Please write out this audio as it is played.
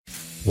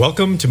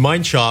Welcome to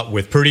Mind Shot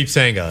with Pradeep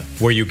Sangha,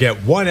 where you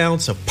get 1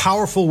 ounce of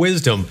powerful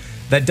wisdom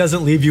that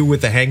doesn't leave you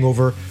with the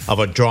hangover of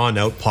a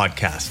drawn-out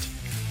podcast.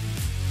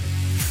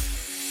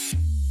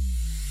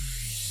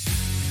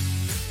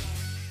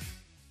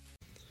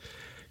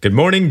 Good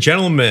morning,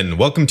 gentlemen.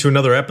 Welcome to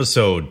another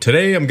episode.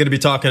 Today, I'm going to be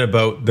talking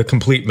about the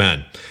complete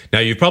man. Now,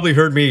 you've probably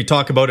heard me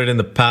talk about it in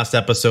the past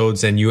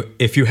episodes, and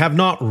if you have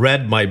not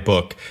read my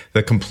book,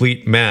 The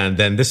Complete Man,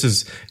 then this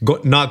is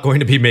not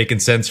going to be making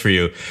sense for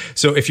you.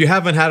 So if you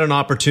haven't had an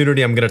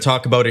opportunity, I'm going to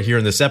talk about it here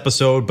in this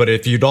episode, but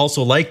if you'd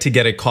also like to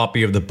get a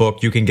copy of the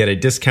book, you can get a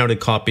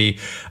discounted copy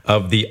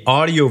of the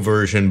audio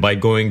version by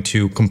going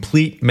to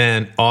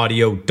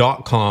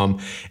CompleteManAudio.com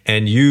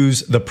and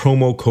use the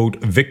promo code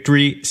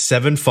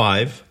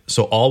VICTORY75.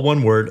 So all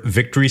one word,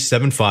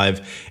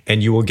 Victory75,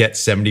 and you will get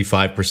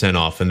 75%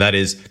 off. And that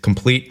is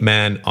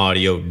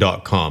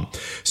CompleteManAudio.com.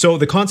 So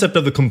the concept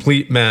of the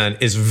complete man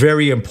is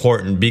very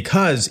important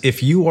because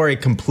if you are a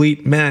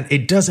complete man,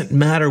 it doesn't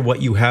matter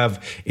what you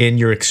have in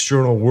your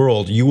external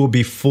world. You will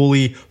be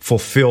fully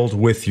fulfilled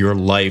with your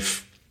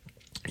life.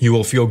 You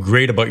will feel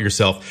great about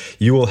yourself.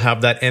 You will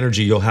have that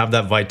energy. You'll have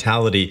that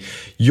vitality.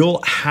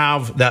 You'll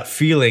have that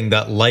feeling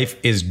that life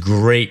is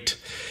great.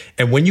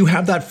 And when you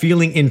have that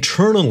feeling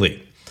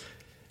internally,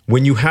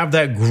 when you have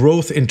that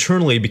growth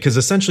internally, because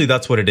essentially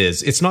that's what it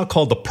is. It's not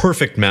called the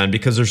perfect man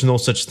because there's no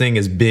such thing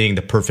as being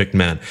the perfect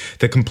man.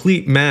 The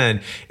complete man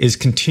is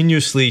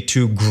continuously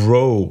to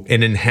grow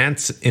and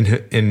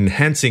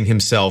enhancing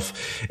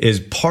himself is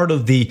part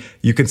of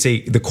you can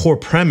say, the core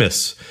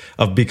premise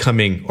of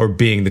becoming or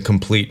being the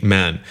complete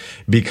man,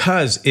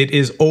 because it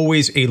is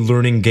always a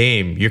learning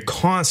game. You're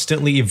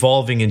constantly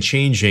evolving and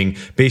changing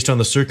based on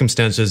the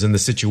circumstances and the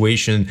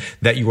situation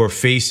that you are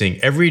facing.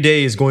 Every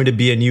day is going to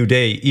be a new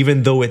day,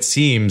 even though it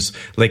seems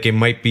like it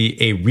might be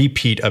a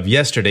repeat of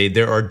yesterday.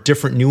 There are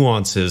different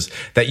nuances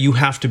that you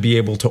have to be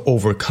able to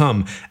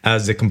overcome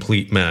as a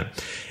complete man.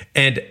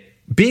 And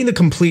being the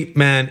complete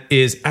man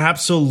is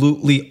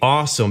absolutely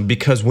awesome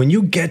because when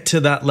you get to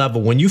that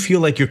level, when you feel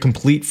like you're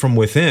complete from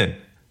within,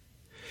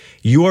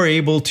 you are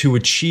able to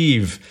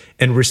achieve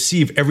and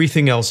receive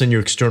everything else in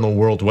your external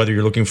world, whether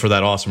you're looking for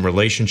that awesome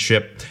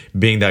relationship,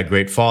 being that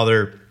great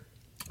father,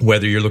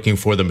 whether you're looking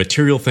for the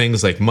material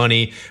things like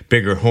money,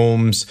 bigger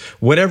homes,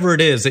 whatever it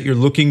is that you're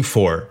looking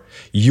for,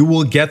 you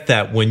will get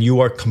that when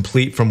you are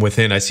complete from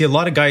within. I see a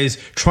lot of guys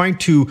trying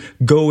to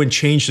go and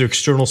change their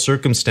external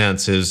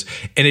circumstances,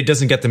 and it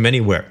doesn't get them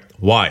anywhere.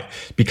 Why?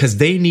 Because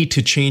they need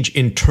to change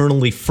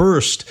internally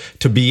first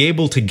to be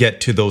able to get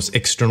to those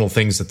external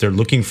things that they're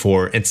looking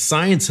for. And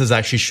science has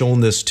actually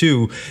shown this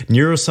too.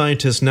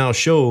 Neuroscientists now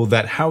show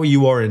that how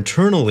you are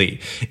internally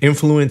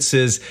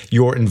influences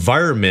your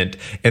environment,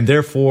 and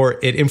therefore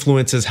it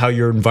influences how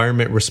your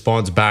environment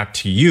responds back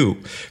to you.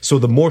 So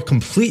the more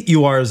complete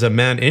you are as a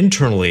man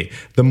internally,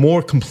 the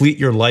more complete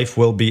your life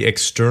will be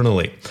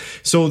externally.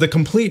 So the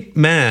complete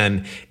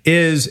man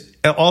is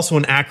also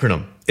an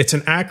acronym. It's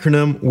an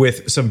acronym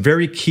with some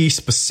very key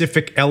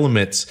specific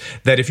elements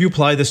that if you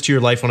apply this to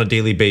your life on a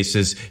daily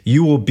basis,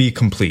 you will be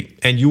complete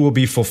and you will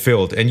be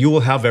fulfilled and you will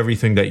have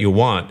everything that you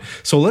want.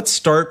 So let's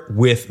start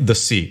with the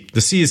C.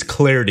 The C is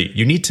clarity.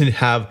 You need to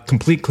have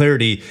complete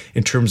clarity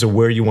in terms of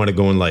where you want to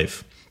go in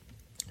life.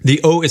 The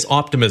O is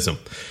optimism.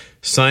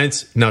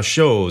 Science now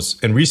shows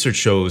and research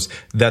shows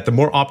that the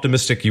more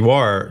optimistic you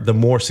are, the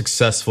more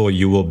successful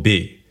you will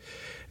be.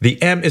 The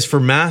M is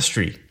for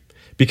mastery.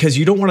 Because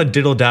you don't want to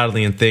diddle-daddle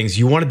in things.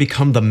 You want to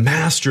become the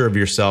master of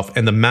yourself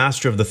and the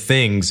master of the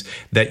things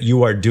that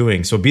you are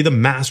doing. So be the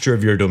master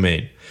of your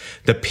domain.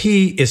 The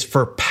P is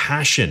for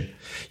passion.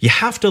 You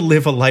have to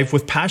live a life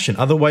with passion.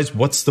 Otherwise,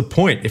 what's the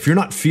point? If you're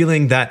not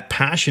feeling that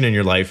passion in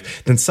your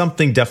life, then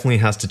something definitely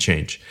has to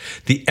change.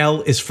 The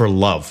L is for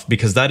love,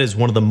 because that is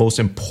one of the most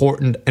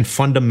important and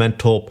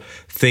fundamental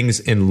things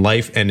in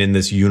life and in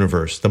this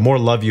universe. The more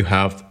love you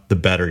have, the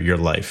better your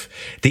life.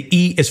 The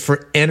E is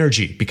for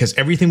energy, because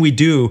everything we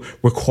do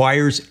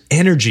requires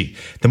energy.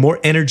 The more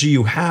energy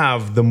you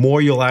have, the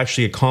more you'll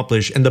actually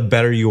accomplish and the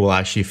better you will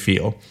actually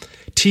feel.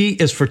 T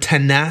is for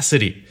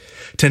tenacity.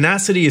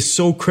 Tenacity is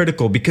so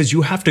critical because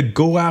you have to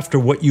go after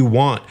what you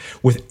want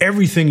with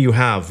everything you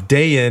have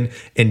day in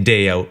and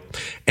day out.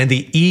 And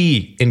the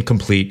E in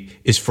complete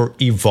is for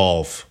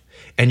evolve.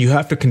 And you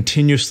have to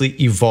continuously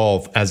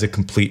evolve as a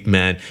complete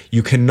man.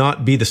 You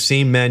cannot be the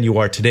same man you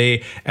are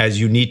today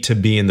as you need to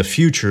be in the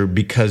future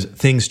because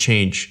things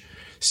change,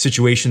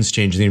 situations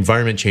change, the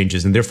environment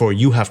changes, and therefore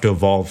you have to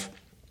evolve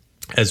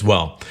as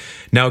well.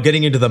 Now,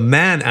 getting into the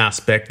man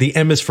aspect, the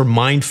M is for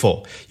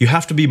mindful. You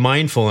have to be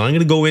mindful, and I'm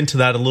going to go into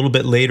that a little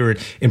bit later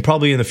and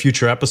probably in the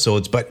future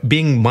episodes, but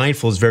being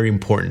mindful is very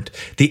important.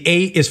 The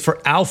A is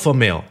for alpha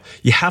male.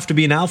 You have to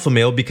be an alpha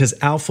male because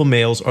alpha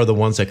males are the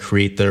ones that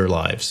create their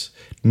lives,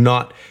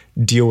 not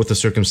deal with the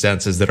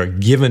circumstances that are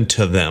given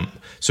to them.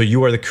 So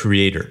you are the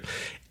creator.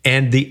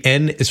 And the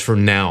N is for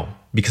now.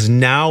 Because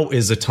now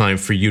is the time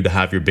for you to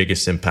have your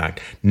biggest impact.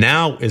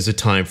 Now is the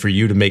time for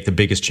you to make the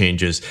biggest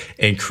changes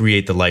and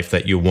create the life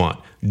that you want.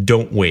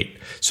 Don't wait.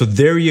 So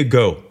there you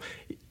go.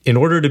 in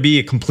order to be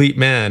a complete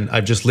man,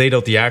 I've just laid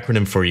out the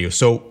acronym for you.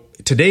 So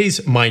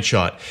today's Mind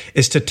Shot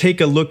is to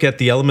take a look at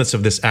the elements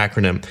of this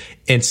acronym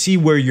and see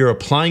where you're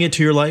applying it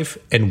to your life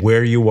and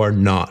where you are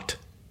not.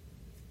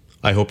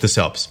 I hope this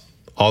helps.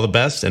 All the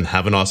best and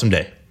have an awesome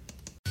day.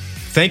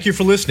 Thank you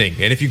for listening.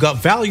 And if you got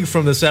value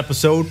from this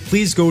episode,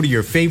 please go to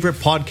your favorite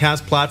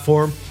podcast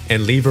platform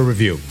and leave a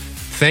review.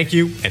 Thank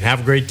you and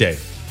have a great day.